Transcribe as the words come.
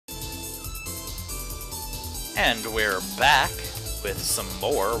And we're back with some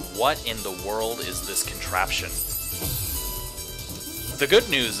more What in the World is this contraption? The good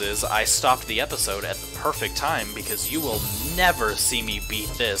news is I stopped the episode at the perfect time because you will never see me beat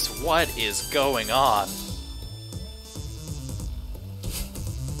this. What is going on?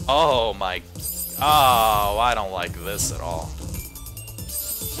 Oh my... Oh, I don't like this at all.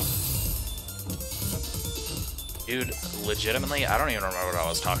 Dude, legitimately, I don't even remember what I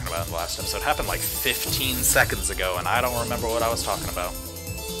was talking about in the last episode. It happened like 15 seconds ago, and I don't remember what I was talking about.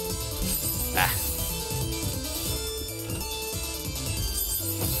 Ah.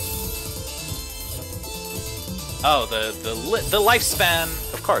 Oh, the lifespan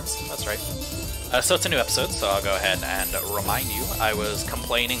of cards. That's right. So it's a new episode, so I'll go ahead and remind you. I was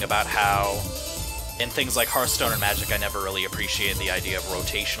complaining about how in things like Hearthstone and Magic, I never really appreciated the idea of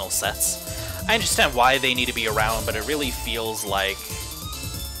rotational sets. I understand why they need to be around, but it really feels like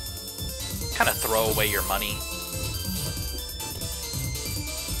kind of throw away your money.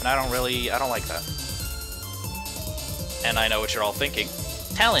 And I don't like that. And I know what you're all thinking.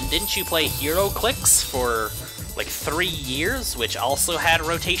 Talon, didn't you play HeroClix for like 3 years, which also had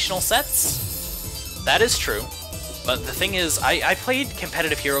rotational sets? That is true. But the thing is, I played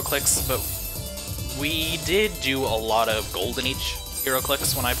competitive HeroClix, but we did do a lot of Golden Age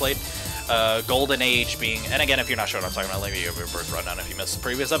HeroClix when I played. Golden Age being, and again, if you're not sure what I'm talking about, let me give you a brief rundown if you missed the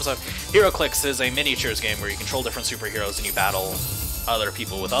previous episode. HeroClix is a miniatures game where you control different superheroes and you battle other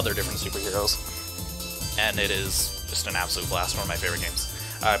people with other different superheroes. And it is just an absolute blast, one of my favorite games.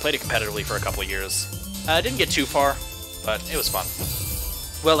 I played it competitively for a couple of years. I didn't get too far, but it was fun.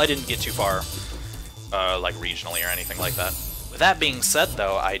 Well, I didn't get too far, like regionally or anything like that. With that being said,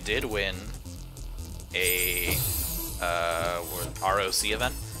 though, I did win a ROC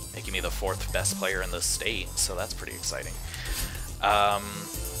event, making me the 4th best player in the state, so that's pretty exciting. I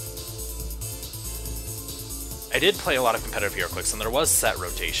did play a lot of competitive HeroClix, and there was set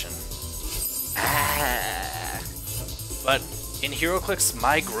rotation. But in HeroClix,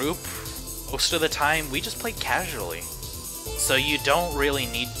 my group, most of the time, we just played casually. So you don't really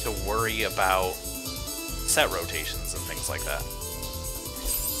need to worry about set rotations and things like that.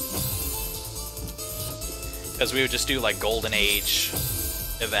 Because we would just do like Golden Age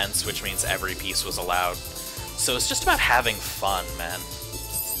events, which means every piece was allowed. So it's just about having fun, man.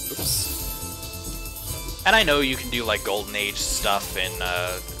 Oops. And I know you can do like Golden Age stuff in,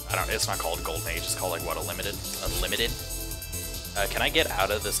 it's not called Golden Age, it's called like what, Unlimited? Unlimited? Can I get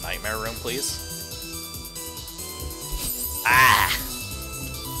out of this nightmare room, please? Ah!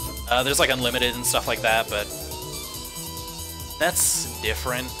 There's like Unlimited and stuff like that, but that's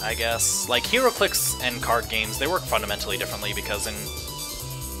different, I guess. Like HeroClix and card games, they work fundamentally differently because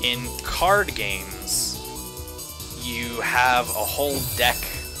in card games, you have a whole deck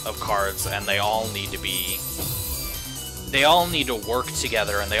of cards, and they all need to work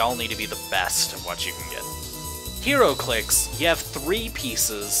together, and they all need to be the best of what you can get. HeroClix, you have 3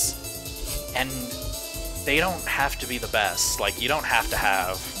 pieces, and they don't have to be the best. Like, you don't have to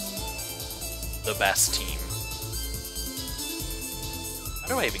have the best team. How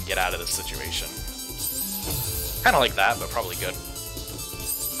do I even get out of this situation? Kind of like that, but probably good.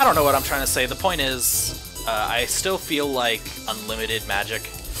 I don't know what I'm trying to say. The point is, I still feel like Unlimited Magic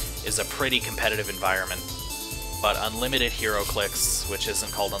is a pretty competitive environment, but Unlimited HeroClix, which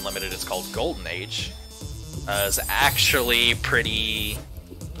isn't called Unlimited, it's called Golden Age, is actually pretty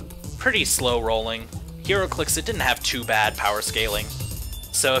slow rolling. HeroClix, it didn't have too bad power scaling,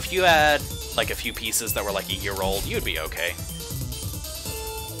 so if you had like a few pieces that were like a year old, you'd be okay.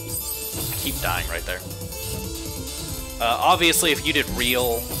 I keep dying right there. Obviously, if you did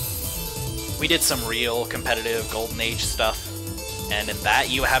we did some real competitive Golden Age stuff, and in that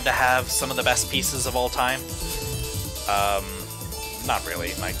you have to have some of the best pieces of all time. Not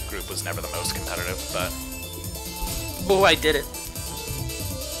really, my group was never the most competitive, but... Oh, I did it!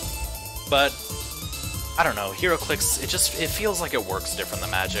 But, I don't know, HeroClix, it feels like it works different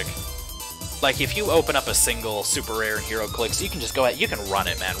than Magic. Like, if you open up a single super rare in HeroClix, you can just go ahead, you can run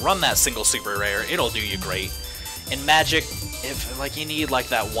it, man. Run that single super rare, it'll do you great. In Magic, if like you need like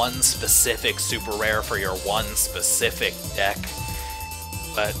that one specific super rare for your one specific deck,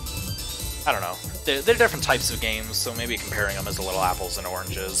 but I don't know. They're different types of games, so maybe comparing them is a little apples and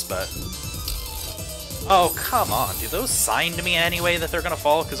oranges, but... Oh, come on, do those sign to me in any way that they're gonna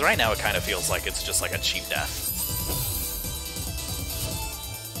fall? Because right now it kind of feels like it's just like a cheap death.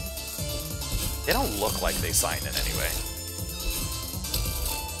 They don't look like they sign in any way.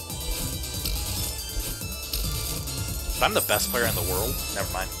 If I'm the best player in the world?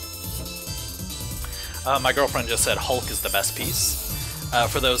 Never mind. My girlfriend just said Hulk is the best piece.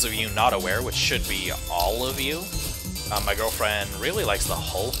 For those of you not aware, which should be all of you, my girlfriend really likes the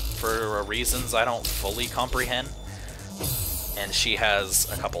Hulk for reasons I don't fully comprehend. And she has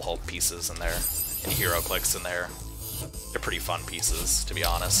a couple Hulk pieces in there, and HeroClix in there. They're pretty fun pieces, to be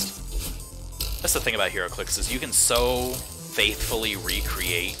honest. That's the thing about HeroClix, is you can so faithfully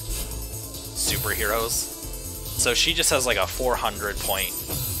recreate superheroes. So she just has like a 400 point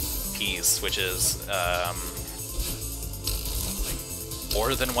piece, which is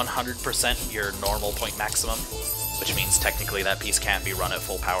more than 100% your normal point maximum, which means technically that piece can't be run at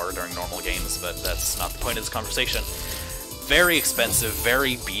full power during normal games, but that's not the point of this conversation. Very expensive,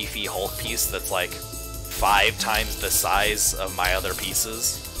 very beefy Hulk piece that's like 5 times the size of my other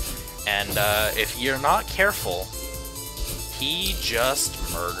pieces, and if you're not careful, he just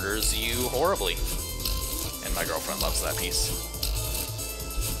murders you horribly. And my girlfriend loves that piece.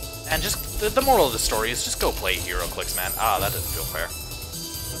 And just, the moral of the story is just go play HeroClix, man. Ah, that didn't feel fair.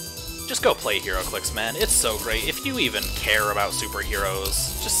 Just go play HeroClix, man. It's so great. If you even care about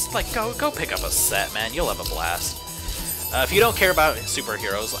superheroes, just like go pick up a set, man. You'll have a blast. If you don't care about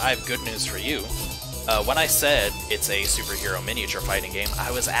superheroes, I have good news for you. When I said it's a superhero miniature fighting game,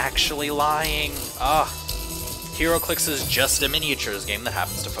 I was actually lying. HeroClix is just a miniatures game that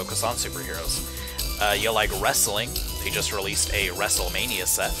happens to focus on superheroes. You like wrestling? They just released a WrestleMania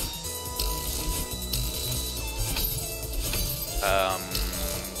set.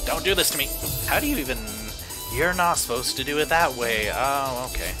 Don't do this to me. How do you even... You're not supposed to do it that way. Oh,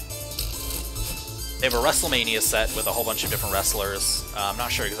 okay. They have a WrestleMania set with a whole bunch of different wrestlers. I'm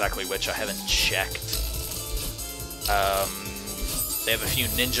not sure exactly which. I haven't checked. They have a few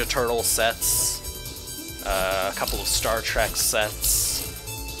Ninja Turtle sets. A couple of Star Trek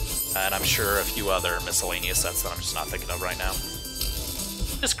sets. And I'm sure a few other miscellaneous sets that I'm just not thinking of right now.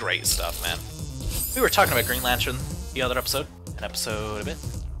 Just great stuff, man. We were talking about Green Lantern the other episode. An episode a bit.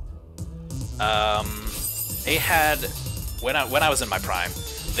 They had, when I was in my prime,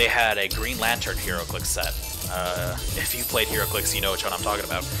 they had a Green Lantern HeroClix set. If you played HeroClix, you know which one I'm talking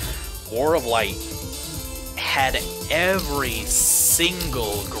about. War of Light had every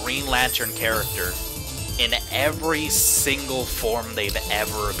single Green Lantern character in every single form they've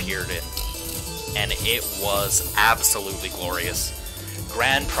ever appeared in. And it was absolutely glorious.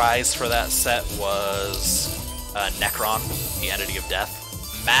 Grand prize for that set was Necron, the Entity of Death.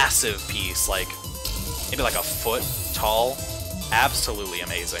 Massive piece, like maybe like a foot tall. Absolutely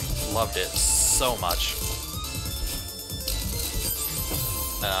amazing. Loved it so much.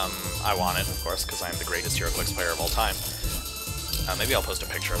 I want it, of course, because I am the greatest HeroClix player of all time. Maybe I'll post a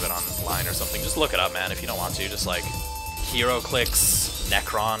picture of it online or something. Just look it up, man, if you don't want to. Just like HeroClix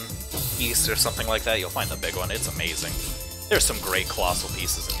Necron piece or something like that. You'll find the big one. It's amazing. There's some great colossal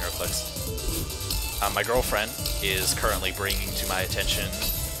pieces in HeroClix. My girlfriend is currently bringing to my attention,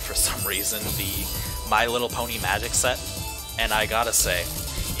 for some reason, the My Little Pony Magic set. And I gotta say,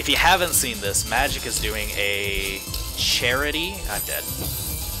 if you haven't seen this, Magic is doing a charity, I'm dead,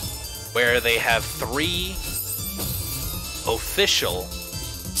 where they have 3 official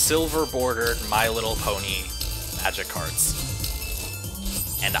silver-bordered My Little Pony Magic cards.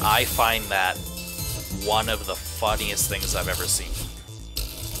 And I find that one of the funniest things I've ever seen.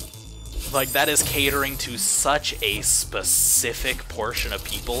 Like, that is catering to such a specific portion of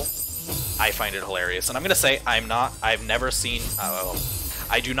people. I find it hilarious. And I'm gonna say, I've never seen,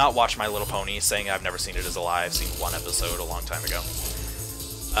 I do not watch My Little Pony, saying I've never seen it as a lie. I've seen one episode a long time ago.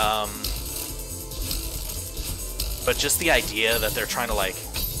 But just the idea that they're trying to like,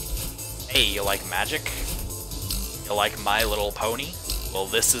 hey, you like Magic? You like My Little Pony? Well,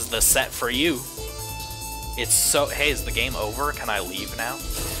 this is the set for you. It's so, hey, is the game over? Can I leave now?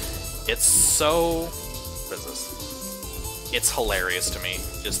 It's so, what is this? It's hilarious to me,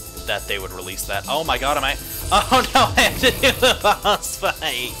 just that they would release that. Oh my god, oh no, I have to do the boss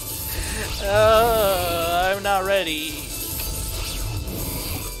fight! I'm not ready.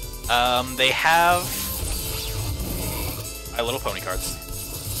 They have My Little Pony cards.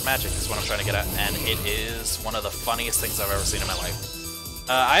 Magic is what I'm trying to get at, and it is one of the funniest things I've ever seen in my life.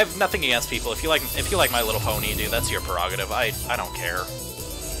 I have nothing against people. If you like My Little Pony, dude, that's your prerogative. I don't care.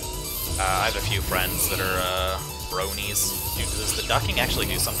 I have a few friends that are bronies. Dude, does the ducking actually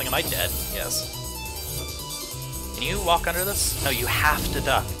do something? Am I dead? Yes. Can you walk under this? No, you have to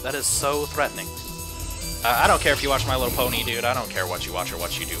duck. That is so threatening. I don't care if you watch My Little Pony, dude. I don't care what you watch or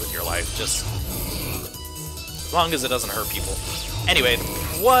what you do with your life. Just as long as it doesn't hurt people. Anyway,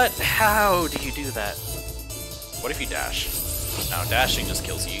 how do you do that? What if you dash? No, dashing just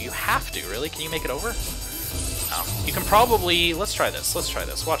kills you. You have to, really? Can you make it over? No. You can probably, let's try this.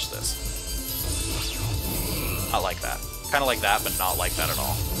 Watch this. Not like that. Kind of like that, but not like that at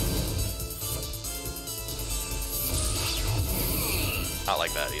all. Not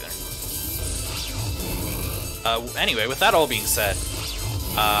like that either. Anyway, with that all being said,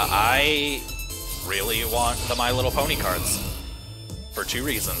 I really want the My Little Pony cards. For two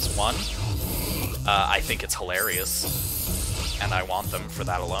reasons. One, I think it's hilarious, and I want them for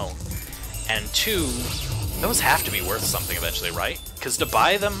that alone. And two, those have to be worth something eventually, right? Because to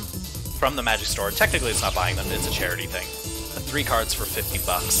buy them from the Magic Store, technically it's not buying them, it's a charity thing. 3 cards for 50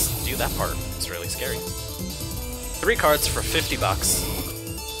 bucks. Dude, that part is really scary. 3 cards for 50 bucks.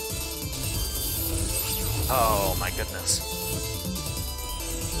 Oh my goodness.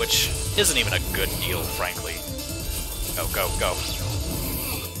 Which isn't even a good deal, frankly. Go, go, go.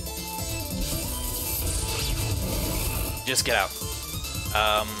 Just get out.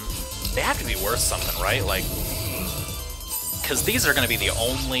 They have to be worth something, right? Like, because these are going to be the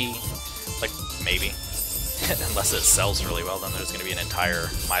only, like, maybe, unless it sells really well, then there's going to be an entire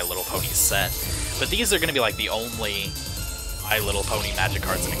My Little Pony set. But these are going to be like the only My Little Pony Magic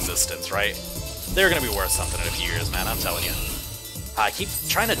cards in existence, right? They're going to be worth something in a few years, man, I'm telling you. I keep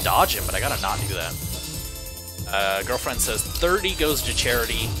trying to dodge him, but I gotta not do that. Girlfriend says 30 goes to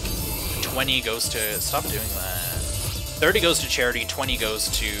charity, 20 goes to... Stop doing that. 30 goes to charity, 20 goes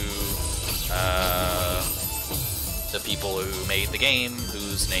to the people who made the game,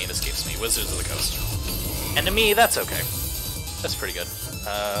 whose name escapes me. Wizards of the Coast. And to me, that's okay. That's pretty good.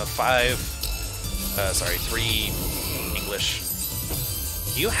 3 English.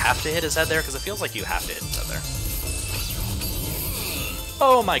 Do you have to hit his head there? Because it feels like you have to hit his head there.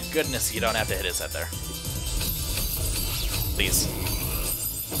 Oh my goodness, you don't have to hit his head there. Please.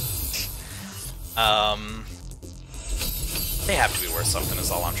 They have to be worth something is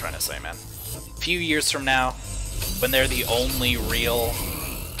all I'm trying to say, man. A few years from now, when they're the only real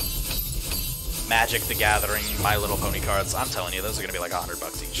Magic the Gathering My Little Pony cards, I'm telling you, those are gonna be like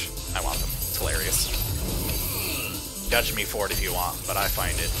 $100 each. I want them. It's hilarious. Judge me for it if you want, but I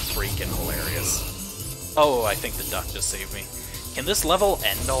find it freaking hilarious. Oh, I think the duck just saved me. Can this level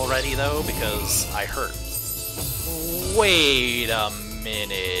end already, though? Because I hurt. Wait a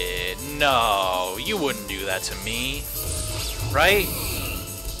minute. No, you wouldn't do that to me. Right?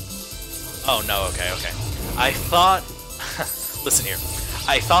 Oh, no, okay, okay. I thought... Listen here.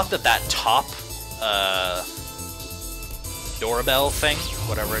 I thought that top, doorbell thing,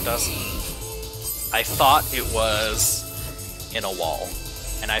 whatever it does, I thought it was in a wall.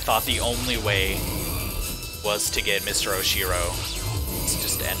 And I thought the only way was to get Mr. Oshiro to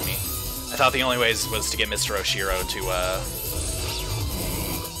just end me. I thought the only way was to get Mr. Oshiro to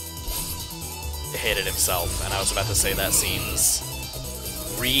hit it himself, and I was about to say that seems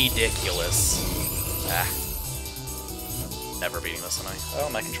ridiculous. Ah. Never beating this, am I? Oh,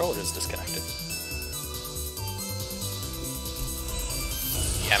 my controller is disconnected.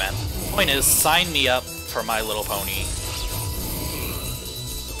 Yeah, man. Point is, sign me up for My Little Pony.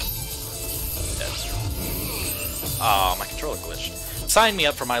 Oh, my controller glitched. Sign me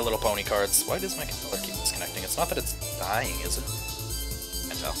up for My Little Pony cards. Why does my controller keep disconnecting? It's not that it's dying, is it?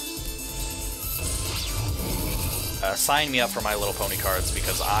 Can't tell. Sign me up for My Little Pony cards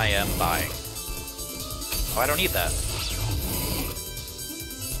because I am buying. Oh, I don't need that.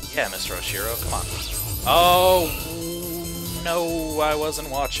 Yeah, Mr. Oshiro, come on. Oh, no, I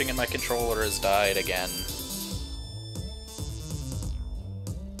wasn't watching and my controller has died again.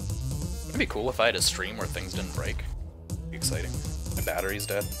 It'd be cool if I had a stream where things didn't break. It'd be exciting. My battery's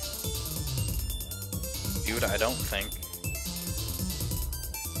dead. Dude, I don't think...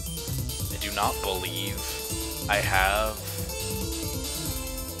 I do not believe I have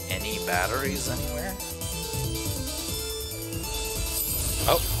any batteries anywhere.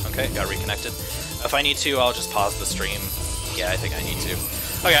 Oh, okay, got reconnected. If I need to, I'll just pause the stream. Yeah, I think I need to.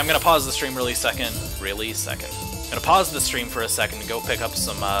 Okay, I'm gonna pause the stream really second. I'm gonna pause the stream for a second and go pick up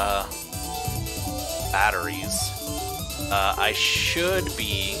some, batteries. I should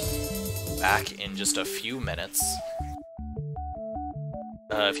be back in just a few minutes.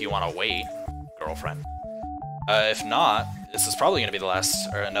 If you want to wait, girlfriend. If not, this is probably going to be the last,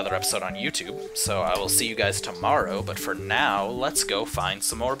 or another episode on YouTube, so I will see you guys tomorrow, but for now, let's go find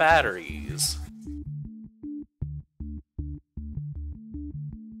some more batteries.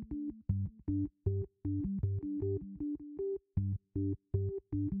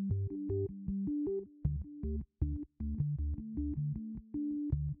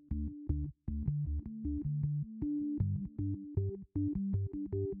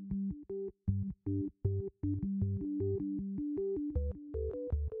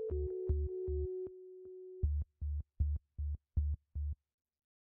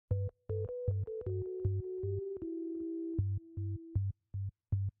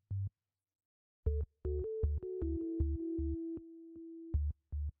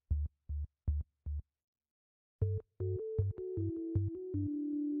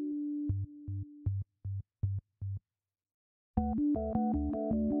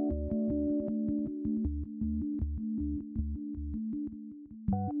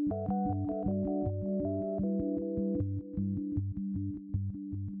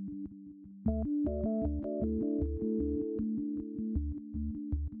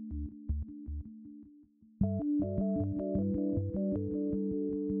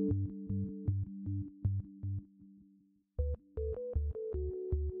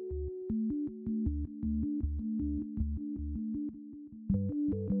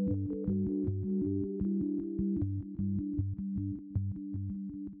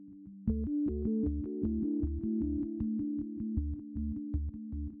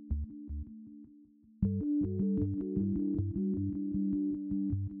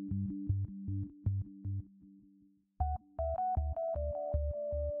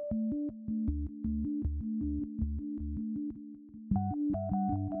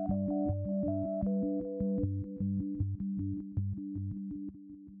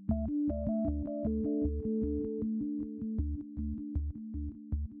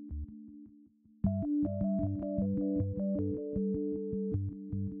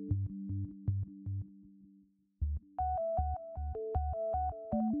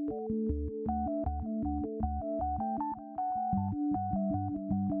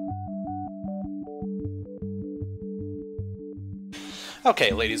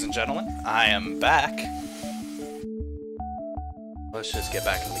 Okay, ladies and gentlemen, I am back. Let's just get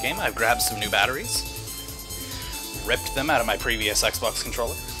back into the game. I've grabbed some new batteries. Ripped them out of my previous Xbox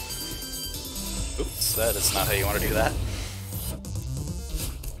controller. Oops, that is not how you want to do that.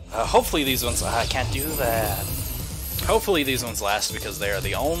 Hopefully these ones... I can't do that. Hopefully these ones last because they are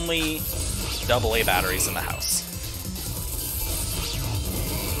the only AA batteries in the house.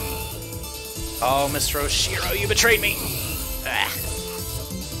 Oh, Mr. Oshiro, you betrayed me! Ah.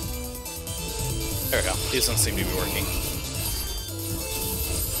 There we go. These ones seem to be working.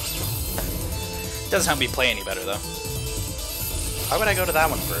 Doesn't help me play any better, though. Why would I go to that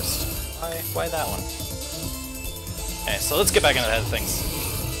one first? Why that one? Okay, so let's get back into the head of things.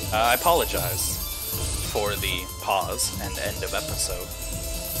 I apologize for the pause and end of episode.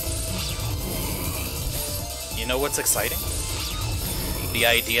 You know what's exciting? The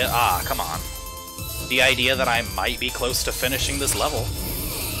idea... Ah, come on. The idea that I might be close to finishing this level.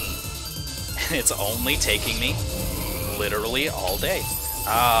 And it's only taking me literally all day.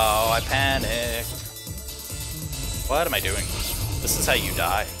 Oh, I panicked. What am I doing? This is how you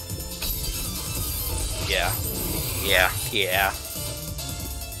die. Yeah. Yeah. Yeah.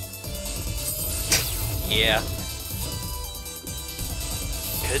 Yeah.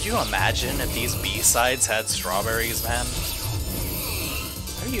 Could you imagine if these B-sides had strawberries, man?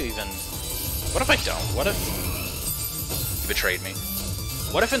 How do you even... What if I don't? What if... You betrayed me.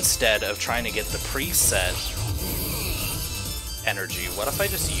 What if instead of trying to get the preset energy, what if I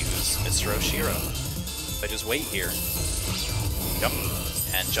just use Mr. Oshiro? If I just wait here, jump,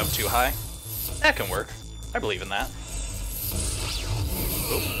 and jump too high? That can work. I believe in that.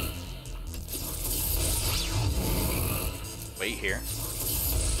 Oop. Wait here.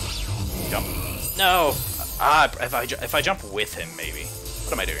 Jump. No! Ah, if I jump with him, maybe.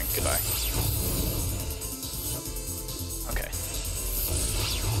 What am I doing? Goodbye. Okay.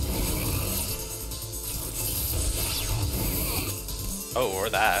 Oh, or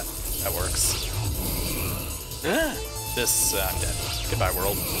that. That works. This, I'm dead. Goodbye,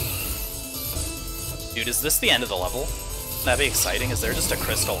 world. Dude, is this the end of the level? That'd be exciting. Is there just a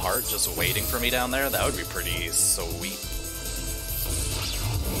crystal heart just waiting for me down there? That would be pretty sweet.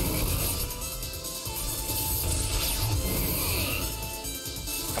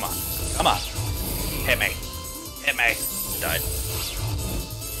 Come on. Come on. Hit me. Hit me. Died.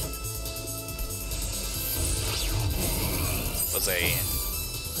 Was a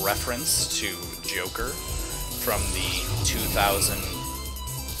reference to Joker from the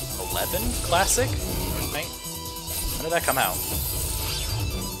 2011 classic? Right? When did that come out?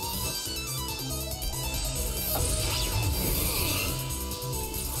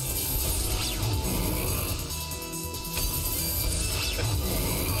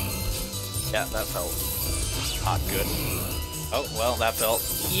 Yeah, that felt not good. Oh, well, that felt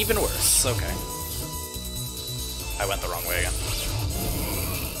even worse. Okay. I went the wrong way again.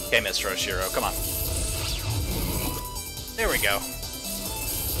 Okay, Mr. Oshiro, come on. There we go.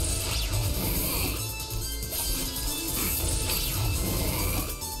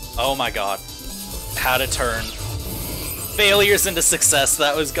 Oh my god. How to turn failures into success.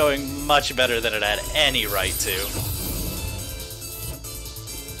 That was going much better than it had any right to.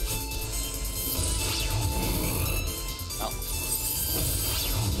 Well.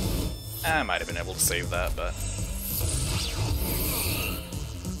 I might have been able to save that, but...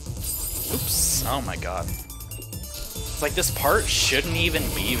 Oops. Oh my god. It's like this part shouldn't even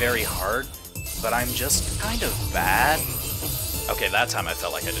be very hard, but I'm just kind of bad. Okay, that time I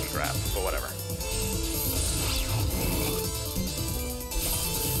felt like I didn't grab, but whatever.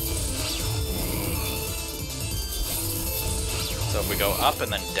 So if we go up and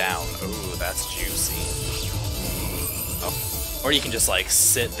then down, ooh, that's juicy. Oh. Or you can just like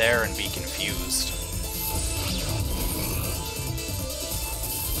sit there and be confused.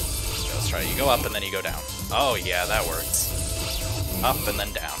 Let's try it. You go up and then you go down. Oh yeah, that works. Up and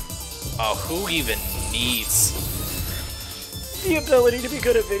then down. Oh, who even needs the ability to be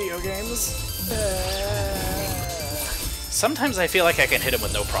good at video games? Sometimes I feel like I can hit him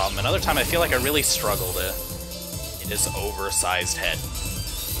with no problem, and other time I feel like I really struggle to hit his oversized head.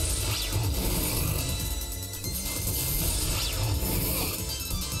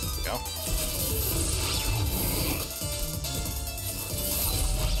 Go.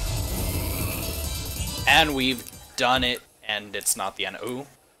 And we've done it, and it's not the end. Ooh,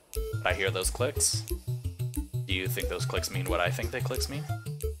 I hear those clicks. Do you think those clicks mean what I think the clicks mean?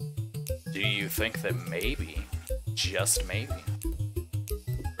 Do you think that maybe, just maybe,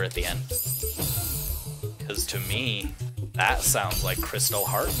 we're at the end? Because to me, that sounds like Crystal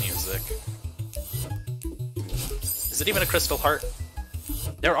Heart music. Is it even a Crystal Heart?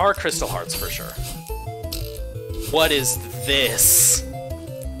 There are crystal hearts for sure. What is this?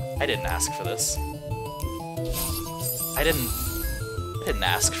 I didn't ask for this. I didn't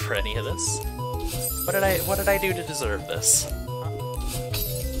ask for any of this. What did I do to deserve this?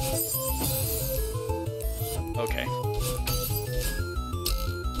 Okay.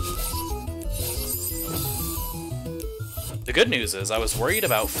 The good news is I was worried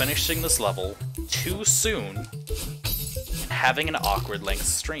about finishing this level too soon and having an awkward length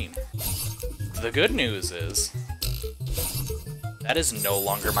stream. The good news is that is no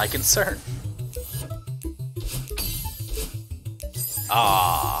longer my concern.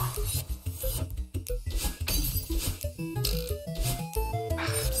 Ah.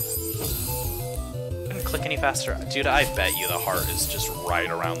 Couldn't click any faster. Dude, I bet you the heart is just right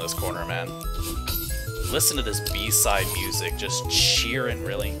around this corner, man. Listen to this B-side music just cheering,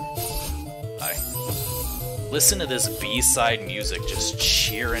 really. Hi. Listen to this B-side music just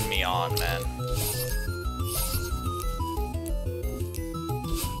cheering me on, man.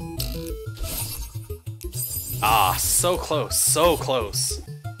 Ah, so close, so close.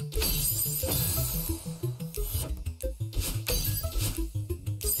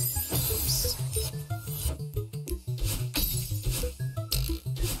 Oops.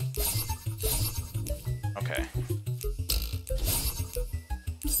 Okay.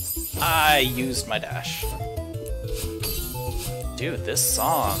 I used my dash. Dude, this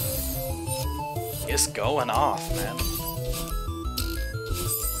song is going off, man.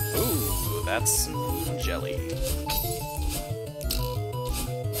 Ooh, that's some jelly.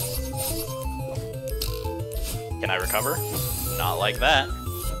 Can I recover? Not like that.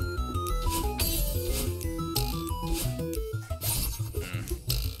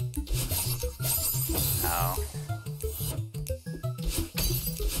 Ow.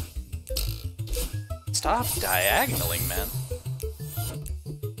 Stop diagonaling, man.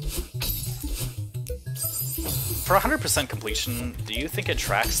 For 100% completion, do you think it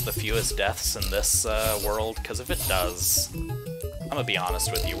tracks the fewest deaths in this world? Because if it does, I'm gonna be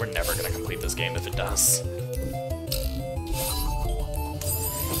honest with you, we're never gonna complete this game if it does.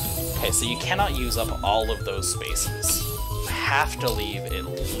 Okay, so you cannot use up all of those spaces. You have to leave at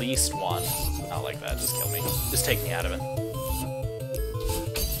least one. Not like that, just kill me. Just take me out of it.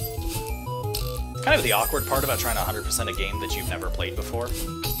 Kind of the awkward part about trying to 100% a game that you've never played before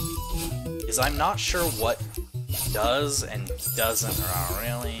is I'm not sure what does and doesn't.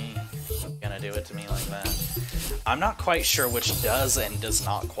 Really gonna do it to me like that? I'm not quite sure which does and does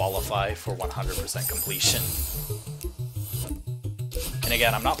not qualify for 100% completion. And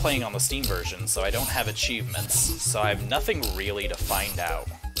again, I'm not playing on the Steam version, so I don't have achievements, so I have nothing really to find out.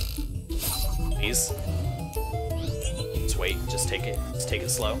 Please? Just wait, just take it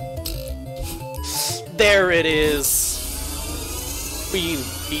slow. There it is! We've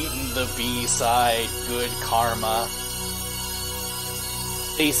beaten the B-side, good karma.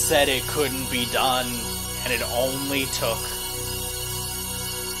 They said it couldn't be done, and it only took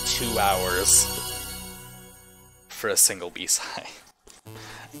 2 hours for a single B-side.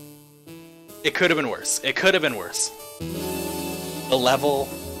 It could have been worse. It could have been worse. The level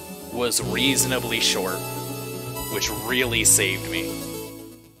was reasonably short, which really saved me.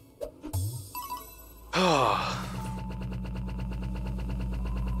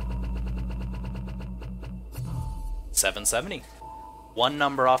 770. One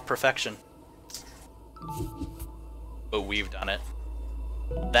number off perfection. But we've done it.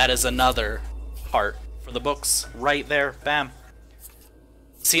 That is another heart for the books. Right there. Bam.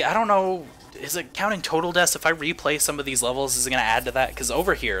 See, I don't know... Is it counting total deaths? If I replay some of these levels, is it going to add to that? Because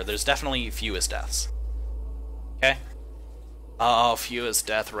over here, there's definitely fewest deaths. Okay? Oh, fewest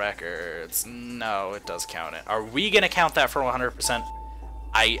death records. No, it does count it. Are we going to count that for 100%?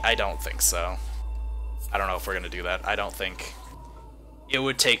 I don't think so. I don't know if we're going to do that. I don't think... It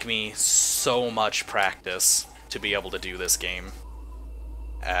would take me so much practice to be able to do this game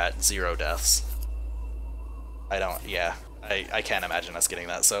at 0 deaths. I can't imagine us getting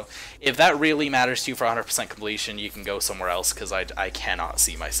that. So if that really matters to you for 100% completion, you can go somewhere else, because I cannot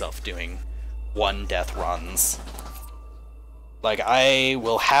see myself doing 1 death runs. Like, I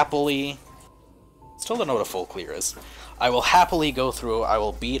will happily... Still don't know what a full clear is. I will happily go through, I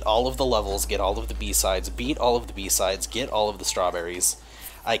will beat all of the levels, get all of the B-sides, beat all of the B-sides, get all of the strawberries.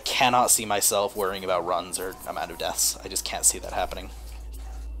 I cannot see myself worrying about runs or amount of deaths. I just can't see that happening.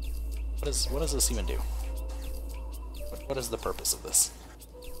 What does this even do? What is the purpose of this?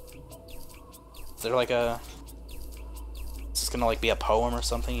 Is there like a... Is this gonna like be a poem or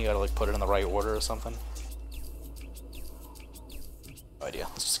something? You gotta like put it in the right order or something? No idea.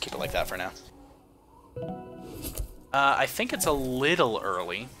 Let's just keep it like that for now. I think it's a little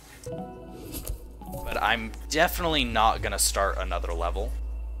early, but I'm definitely not gonna start another level.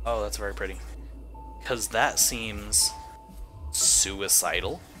 Oh, that's very pretty. Because that seems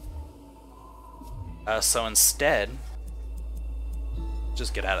suicidal. So instead,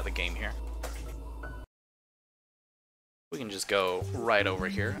 just get out of the game here. We can just go right over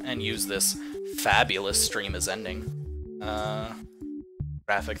here and use this fabulous stream as ending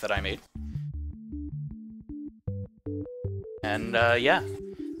graphic that I made. And yeah,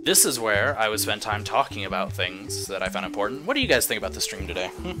 this is where I would spend time talking about things that I found important. What do you guys think about the stream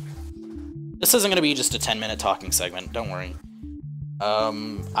today? This isn't going to be just a 10-minute talking segment, don't worry.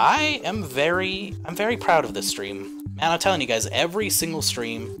 I'm very proud of this stream. Man, I'm telling you guys, every single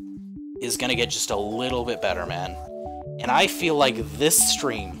stream is going to get just a little bit better, man. And I feel like this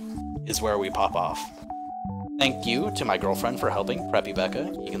stream is where we pop off. Thank you to my girlfriend for helping, Preppy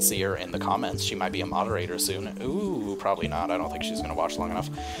Becca. You can see her in the comments. She might be a moderator soon. Ooh, probably not. I don't think she's going to watch long enough.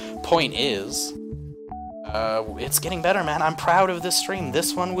 Point is, it's getting better, man. I'm proud of this stream.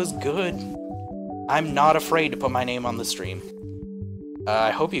 This one was good. I'm not afraid to put my name on the stream.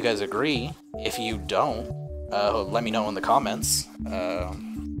 I hope you guys agree. If you don't, let me know in the comments.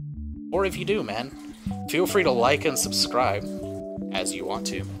 Or if you do, man, feel free to like and subscribe as you want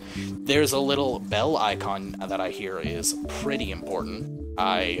to. There's a little bell icon that I hear is pretty important.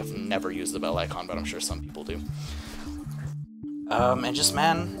 I have never used the bell icon, but I'm sure some people do. And just,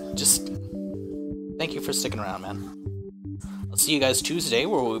 man, just thank you for sticking around, man. I'll see you guys Tuesday,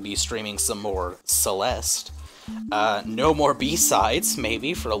 where we'll be streaming some more Celeste. No more B-sides,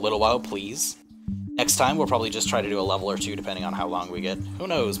 maybe, for a little while, please. Next time, we'll probably just try to do a level or two, depending on how long we get. Who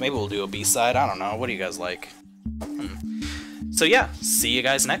knows, maybe we'll do a B-side, I don't know. What do you guys like? So yeah, see you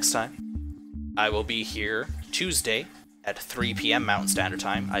guys next time. I will be here Tuesday at 3 p.m. Mountain Standard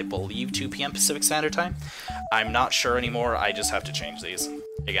Time. I believe 2 p.m. Pacific Standard Time. I'm not sure anymore, I just have to change these.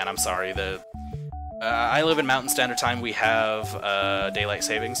 Again, I'm sorry, I live in Mountain Standard Time. We have daylight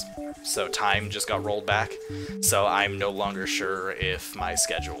savings, so time just got rolled back. So I'm no longer sure if my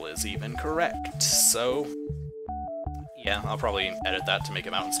schedule is even correct. So yeah, I'll probably edit that to make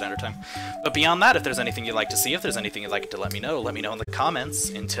it Mountain Standard Time. But beyond that, if there's anything you'd like to see, if there's anything you'd like to let me know in the comments.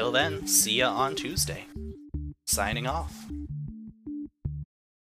 Until then, see ya on Tuesday. Signing off.